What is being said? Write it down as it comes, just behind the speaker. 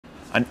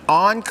An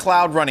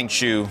on-cloud running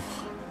shoe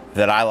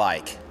that I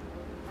like.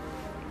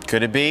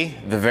 Could it be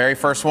the very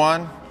first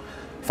one?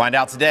 Find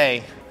out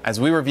today as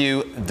we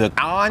review the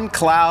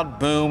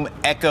CLOUDBOOM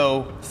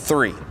Echo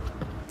 3.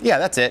 Yeah,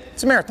 that's it.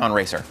 It's a marathon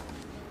racer.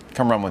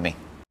 Come run with me.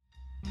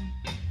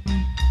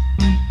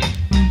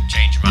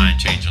 Change your mind,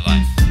 change your life.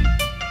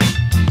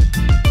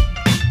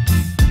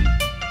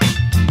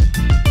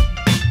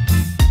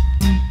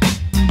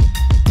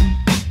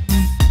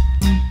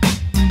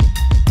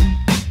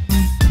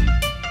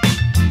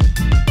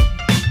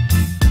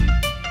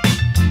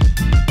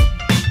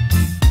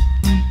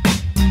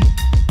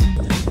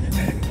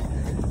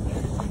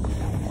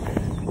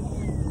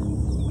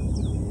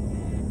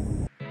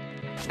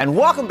 And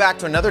welcome back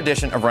to another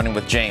edition of Running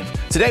with James.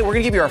 Today we're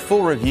going to give you our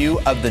full review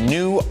of the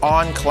new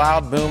On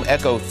CLOUDBOOM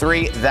Echo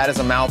 3. That is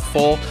a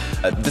mouthful.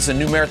 This is a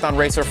new marathon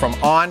racer from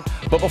On.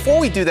 But before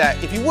we do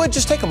that, if you would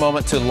just take a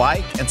moment to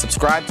like and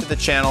subscribe to the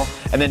channel,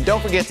 and then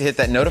don't forget to hit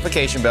that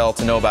notification bell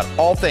to know about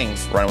all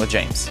things Running with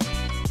James.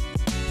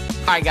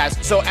 All right, guys,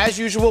 so as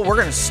usual, we're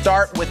gonna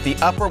start with the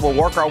upper. We'll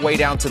work our way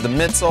down to the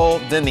midsole,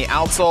 then the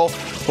outsole.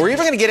 We're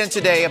even gonna get in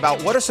today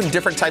about what are some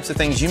different types of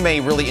things you may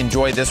really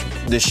enjoy this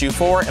shoe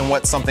for, and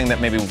what's something that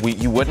maybe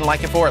you wouldn't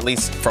like it for, at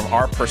least from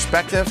our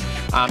perspective.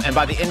 And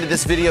by the end of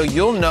this video,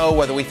 you'll know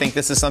whether we think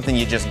this is something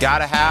you just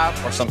gotta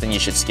have or something you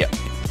should skip.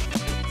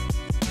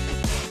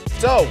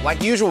 So,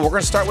 like usual, we're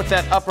going to start with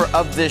that upper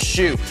of this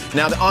shoe.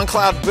 Now, the On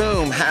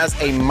CLOUDBOOM has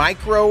a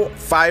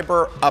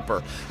microfiber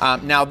upper.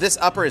 Now, this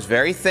upper is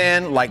very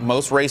thin, like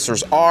most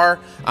racers are.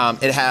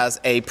 It has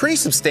a pretty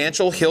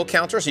substantial heel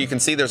counter, so you can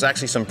see there's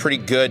actually some pretty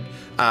good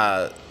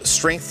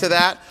strength to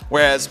that,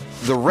 whereas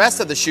the rest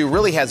of the shoe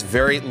really has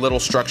very little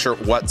structure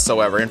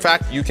whatsoever. In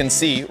fact, you can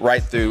see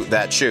right through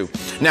that shoe.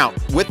 Now,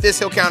 with this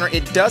heel counter,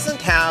 it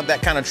doesn't have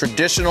that kind of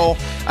traditional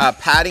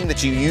padding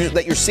that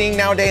you're seeing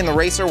nowadays in the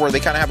racer, where they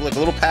kind of have like a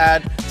little pad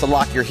to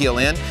lock your heel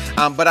in.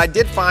 But I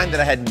did find that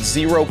I had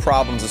zero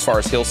problems as far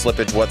as heel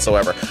slippage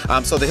whatsoever.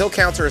 So the heel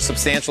counter is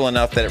substantial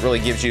enough that it really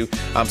gives you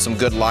some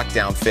good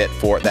lockdown fit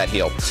for that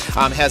heel.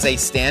 It has a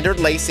standard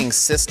lacing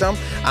system.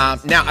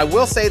 Now, I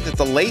will say that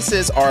the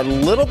laces are a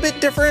little bit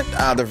different.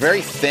 They're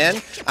very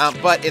thin,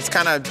 but it's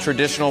kind of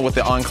traditional with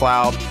the On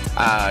Cloud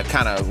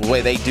kind of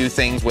way they do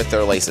things with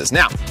their laces.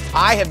 Now,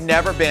 I have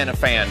never been a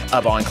fan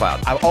of On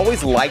Cloud. I've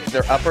always liked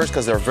their uppers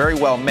because they're very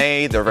well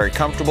made, they're very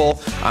comfortable.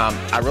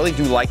 I really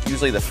do like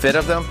usually the fit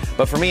of them,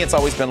 but for me it's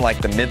always been like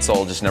the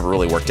midsole just never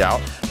really worked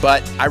out.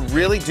 But I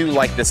really do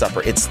like this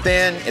upper. It's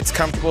thin, it's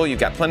comfortable, you've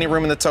got plenty of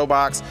room in the toe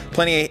box,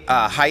 plenty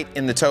height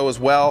in the toe as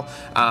well,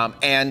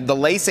 and the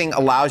lacing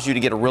allows you to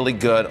get a really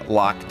good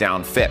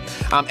lockdown fit.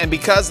 And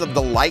because of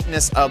the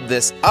lightness of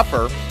this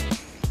upper,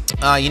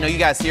 you know, you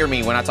guys hear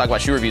me when I talk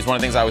about shoe reviews. One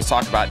of the things I always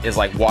talk about is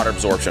like water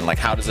absorption, like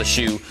how does a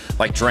shoe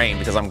like drain,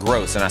 because I'm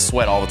gross and I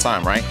sweat all the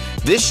time, right?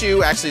 This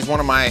shoe actually is one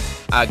of my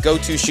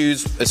go-to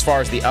shoes as far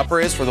as the upper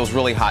is for those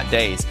really hot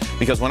days,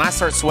 because when I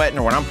start sweating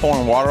or when I'm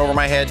pouring water over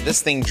my head,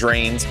 this thing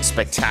drains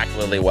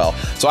spectacularly well.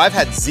 So I've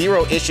had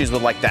zero issues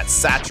with like that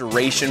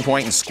saturation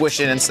point and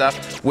squishing and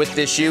stuff with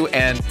this shoe.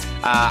 And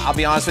I'll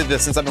be honest with you,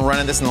 since I've been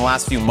running this in the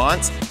last few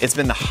months, it's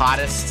been the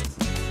hottest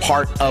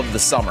part of the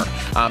summer.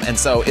 And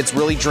so it's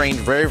really drained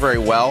very, very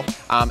well.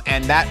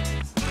 And that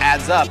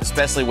adds up,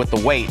 especially with the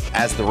weight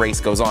as the race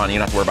goes on. You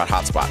don't have to worry about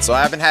hot spots. So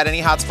I haven't had any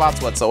hot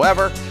spots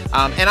whatsoever.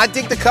 And I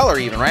dig the color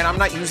even, right? I'm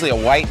not usually a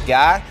white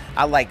guy.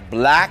 I like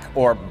black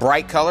or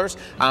bright colors.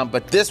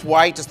 But this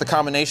white, just the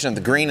combination of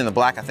the green and the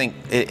black, I think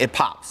it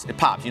pops. It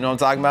pops. You know what I'm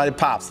talking about? It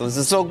pops. So this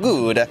is so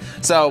good.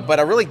 So, but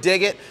I really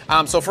dig it.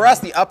 So for us,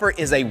 the upper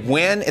is a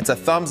win. It's a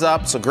thumbs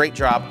up. So great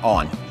job,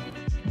 On.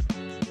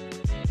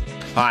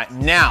 All right,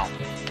 now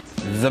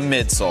the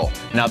midsole.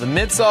 Now the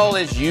midsole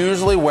is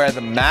usually where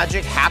the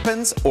magic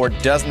happens or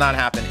does not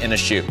happen in a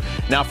shoe.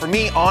 Now for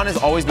me, On has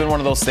always been one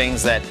of those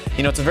things that,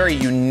 you know, it's a very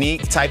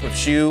unique type of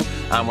shoe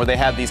where they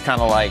have these kind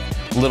of like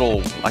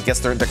little, I guess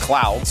they're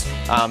clouds.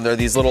 They're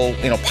these little,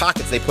 you know,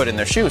 pockets they put in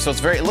their shoe. So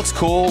it looks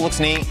cool, looks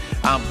neat.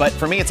 But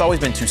for me, it's always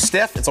been too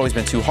stiff. It's always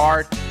been too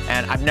hard.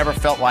 And I've never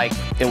felt like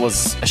it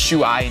was a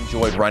shoe I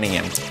enjoyed running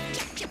in.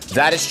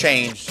 That has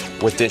changed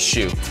with this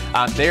shoe.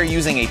 They're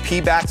using a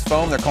P-Bax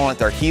foam. They're calling it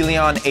their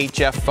Helion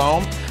HF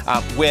foam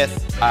with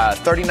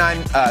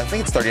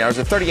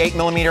 38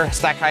 millimeter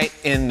stack height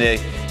in the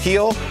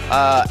heel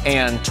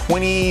and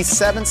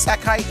 27 stack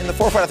height in the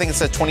forefoot. I think it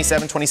says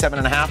 27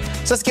 and a half.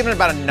 So it's giving it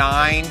about a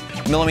 9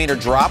 millimeter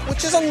drop,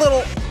 which is a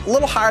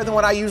little higher than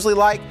what I usually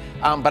like.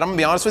 But I'm gonna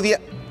be honest with you,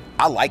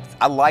 I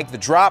like the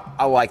drop,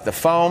 I like the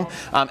foam,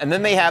 and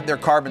then they have their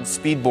carbon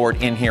speed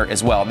board in here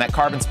as well. And that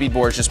carbon speed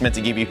board is just meant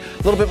to give you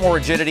a little bit more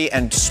rigidity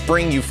and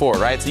spring you forward,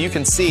 right? So you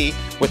can see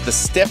with the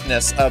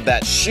stiffness of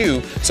that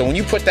shoe, so when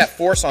you put that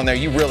force on there,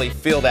 you really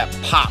feel that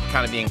pop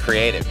kind of being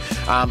created.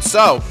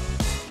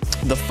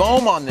 The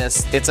foam on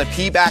this, it's a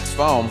P-Bax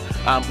foam,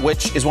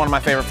 which is one of my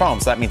favorite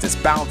foams. So that means it's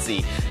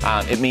bouncy.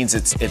 It means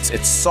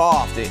it's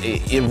soft.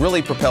 It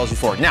really propels you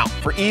forward. Now,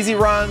 for easy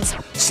runs,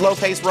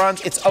 slow-paced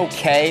runs, it's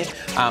okay.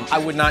 I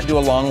would not do a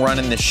long run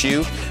in this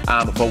shoe,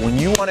 but when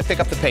you want to pick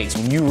up the pace,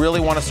 when you really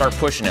want to start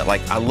pushing it,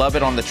 like I love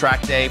it on the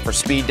track day for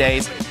speed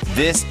days.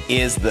 This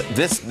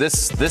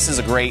is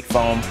a great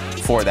foam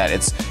for that.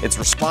 It's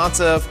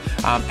responsive,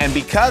 and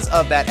because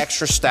of that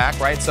extra stack,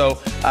 right? So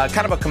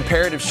kind of a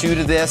comparative shoe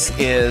to this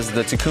is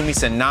the Takumi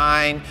Sen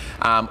 9,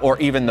 or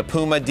even the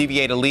Puma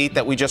DV8 Elite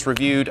that we just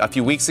reviewed a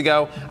few weeks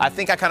ago. I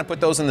think I kind of put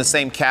those in the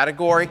same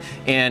category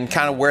in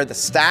kind of where the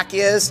stack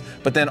is,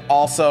 but then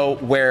also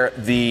where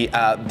the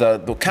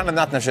kind of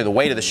not necessarily the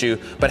weight of the shoe,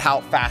 but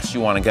how fast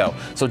you want to go.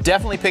 So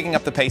definitely picking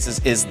up the paces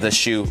is the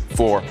shoe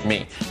for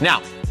me.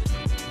 Now,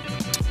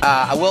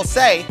 I will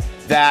say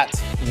that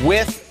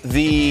with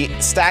the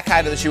stack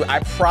height of the shoe, I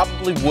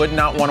probably would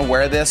not want to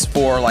wear this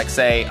for, like,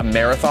 say, a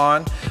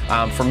marathon.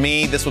 For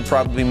me, this would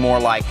probably be more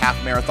like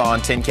half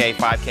marathon, 10K,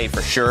 5K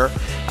for sure.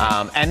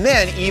 And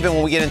then even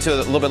when we get into it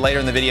a little bit later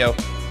in the video,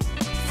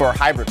 for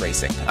hybrid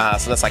racing.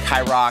 So that's like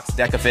High Rocks,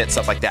 DecaFit,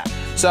 stuff like that.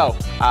 So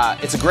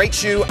it's a great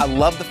shoe. I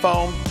love the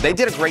foam. They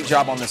did a great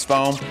job on this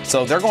foam.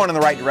 So they're going in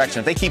the right direction.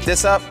 If they keep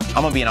this up,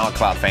 I'm gonna be an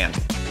OnCloud fan.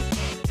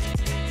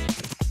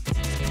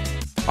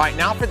 All right,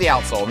 now for the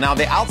outsole. Now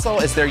the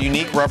outsole is their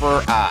unique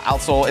rubber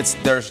outsole.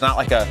 It's not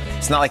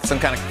like some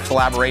kind of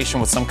collaboration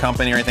with some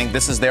company or anything.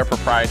 This is their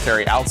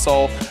proprietary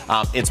outsole.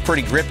 It's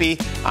pretty grippy.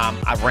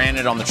 I've ran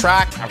it on the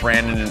track. I've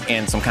ran it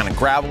in some kind of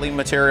gravelly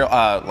material,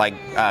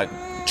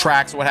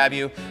 tracks, what have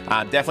you.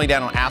 Definitely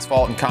down on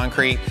asphalt and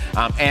concrete,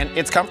 and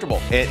it's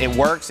comfortable. It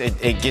works.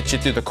 It gets you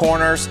through the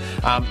corners.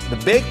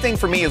 The big thing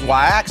for me is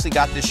why I actually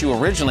got this shoe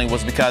originally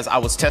was because I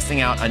was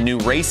testing out a new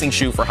racing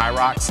shoe for High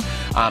Rocks,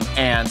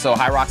 and so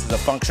High Rocks is a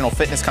functional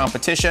fitness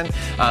competition,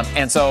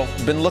 and so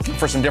been looking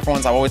for some different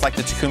ones. I've always liked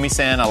the Takumi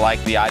Sen. I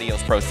like the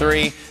Adios Pro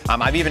 3.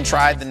 I've even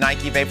tried the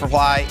Nike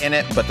Vaporfly in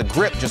it, but the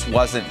grip just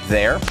wasn't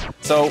there.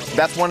 So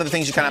that's one of the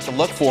things you kind of have to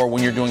look for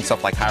when you're doing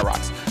stuff like High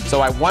Rocks.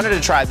 So I wanted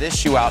to try this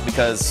shoe out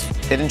because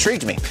it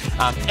intrigued me.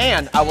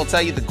 And I will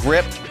tell you, the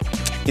grip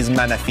is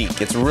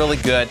magnifique. It's really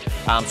good.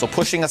 So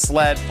pushing a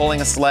sled,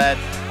 pulling a sled,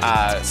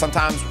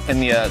 sometimes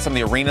in some of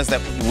the arenas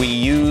that we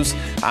use,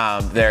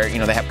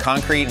 they have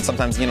concrete, and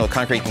sometimes the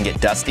concrete can get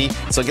dusty,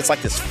 so it gets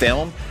like this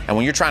film. And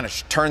when you're trying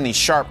to turn these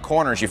sharp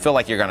corners, you feel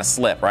like you're going to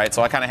slip, right?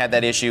 So I kind of had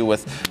that issue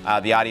with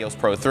the Adios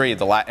Pro 3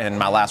 in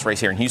my last race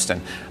here in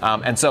Houston.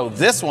 And so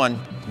this one,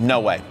 no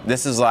way.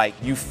 This is like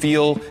you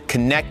feel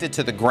connected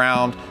to the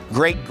ground,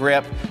 great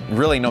grip,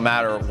 really no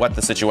matter what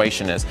the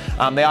situation is.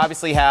 They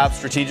obviously have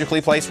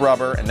strategically placed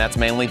rubber, and that's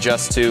mainly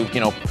just to,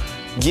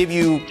 give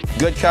you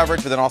good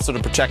coverage, but then also to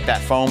protect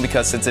that foam,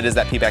 because since it is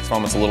that P-Bax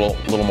foam, it's a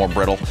little more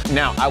brittle.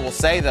 Now, I will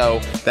say though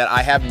that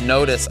I have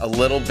noticed a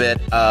little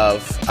bit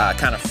of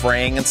kind of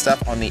fraying and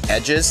stuff on the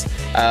edges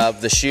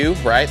of the shoe,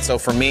 right? So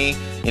for me,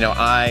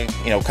 I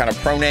kind of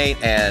pronate,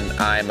 and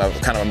I'm a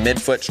kind of a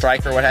mid-foot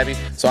striker, what have you.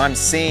 So I'm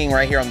seeing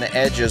right here on the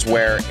edges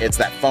where it's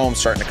that foam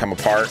starting to come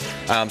apart.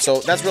 So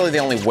that's really the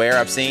only wear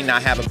I've seen. Now,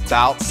 I have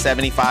about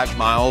 75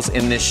 miles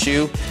in this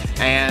shoe,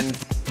 and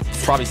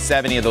probably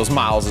 70 of those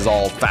miles is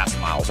all fast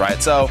miles,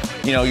 right? So,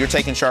 you're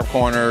taking sharp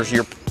corners,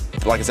 you're,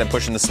 like I said,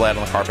 pushing the sled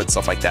on the carpet,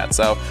 stuff like that.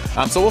 So,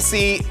 so we'll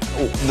see.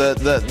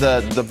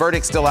 The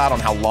verdict's still out on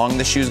how long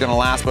this shoe's gonna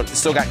last, but it's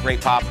still got great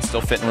pop, it's still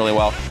fitting really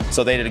well.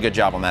 So they did a good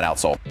job on that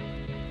outsole.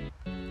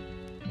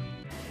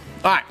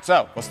 All right,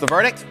 so what's the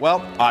verdict?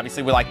 Well,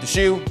 obviously we like the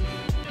shoe.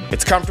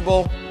 It's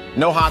comfortable,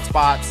 no hot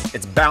spots,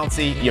 it's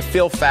bouncy, you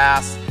feel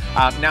fast.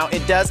 Now,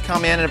 it does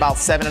come in at about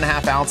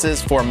 7.5 ounces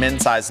for a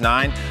men's size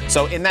 9.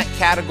 So in that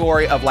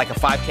category of like a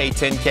 5K,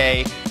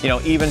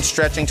 10K, even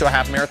stretching to a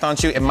half marathon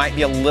shoe, it might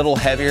be a little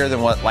heavier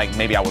than what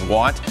maybe I would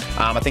want.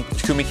 I think the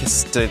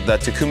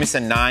Takumi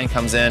Sen 9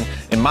 comes in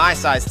my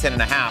size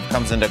 10.5,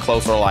 comes into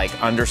closer like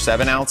under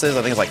 7 ounces.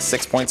 I think it's like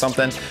 6 point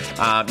something.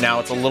 Now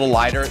it's a little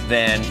lighter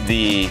than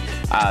the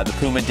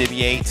Puma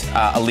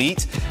DV8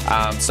 Elite.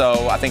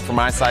 So I think for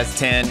my size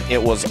 10, it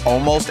was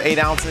almost 8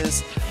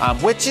 ounces,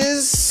 which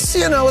is,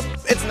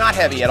 it's not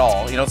heavy at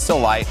all. It's still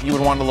light. You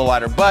would want it a little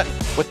lighter, but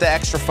with the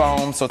extra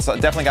foam, so it's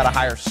definitely got a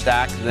higher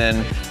stack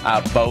than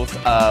both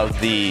of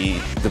the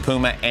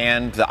Puma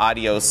and the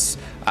Adios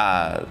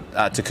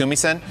Takumi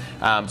Sen.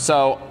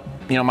 So,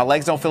 my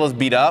legs don't feel as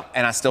beat up,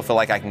 and I still feel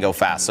like I can go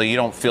fast. So you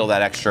don't feel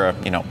that extra,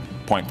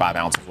 0.5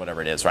 ounces,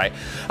 whatever it is, right?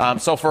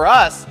 So for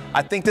us,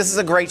 I think this is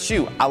a great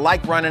shoe. I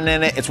like running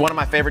in it. It's one of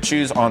my favorite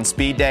shoes on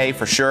speed day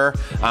for sure.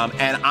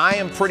 And I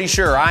am pretty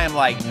sure, I am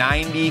like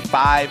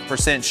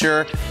 95%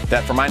 sure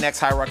that for my next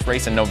High Rocks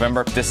race in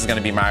November, this is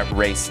gonna be my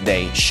race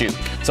day shoe.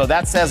 So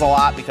that says a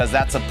lot, because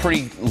that's a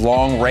pretty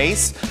long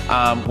race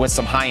with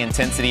some high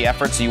intensity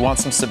effort. So you want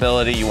some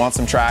stability, you want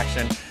some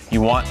traction, you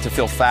want to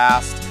feel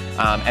fast.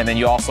 And then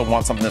you also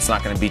want something that's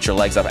not going to beat your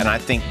legs up. And I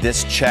think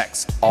this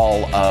checks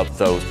all of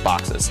those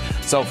boxes.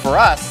 So for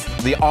us,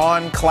 the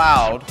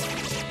CLOUDBOOM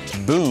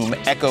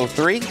Echo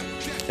 3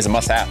 is a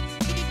must-have.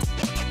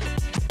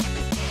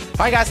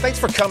 right, guys, thanks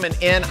for coming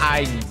in. I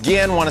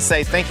again want to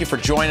say thank you for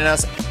joining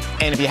us.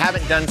 And if you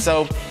haven't done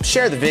so,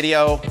 share the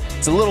video.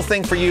 It's a little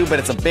thing for you, but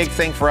it's a big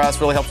thing for us.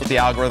 Really helps with the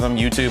algorithm,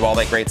 YouTube, all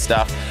that great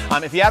stuff.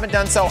 If you haven't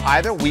done so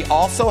either, we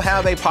also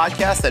have a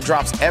podcast that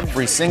drops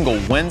every single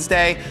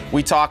Wednesday.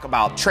 We talk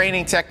about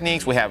training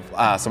techniques. We have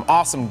some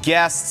awesome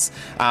guests.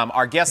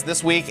 Our guest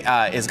this week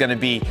is going to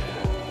be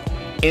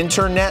are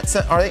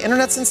they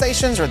internet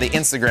sensations or the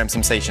Instagram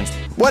sensations?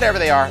 Whatever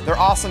they are, they're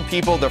awesome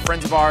people. They're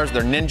friends of ours.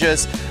 They're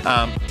ninjas,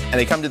 and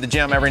they come to the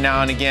gym every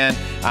now and again.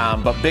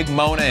 But Big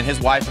Mona and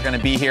his wife are going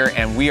to be here,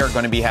 and we are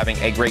going to be having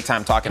a great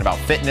time talking about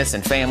fitness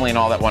and family and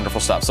all that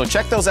wonderful stuff. So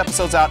check those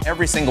episodes out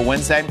every single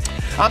Wednesday.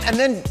 And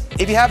then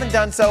if you haven't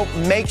done so,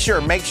 make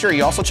sure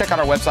you also check out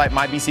our website,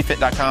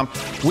 mybcfit.com.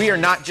 We are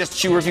not just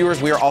shoe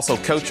reviewers. We are also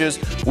coaches.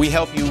 We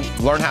help you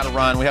learn how to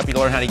run. We help you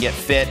learn how to get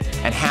fit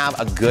and have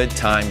a good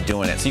time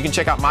doing it. So you can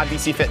check out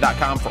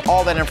mybcfit.com for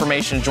all that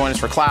information. Join us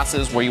for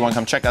classes where you want to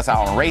come check us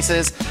out on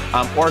races,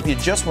 or if you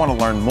just want to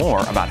learn more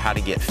about how to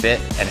get fit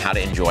and how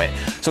to enjoy it.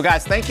 So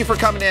guys, thank you for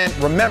coming in.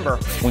 Remember,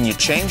 when you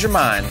change your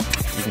mind,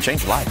 you can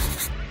change your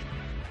life.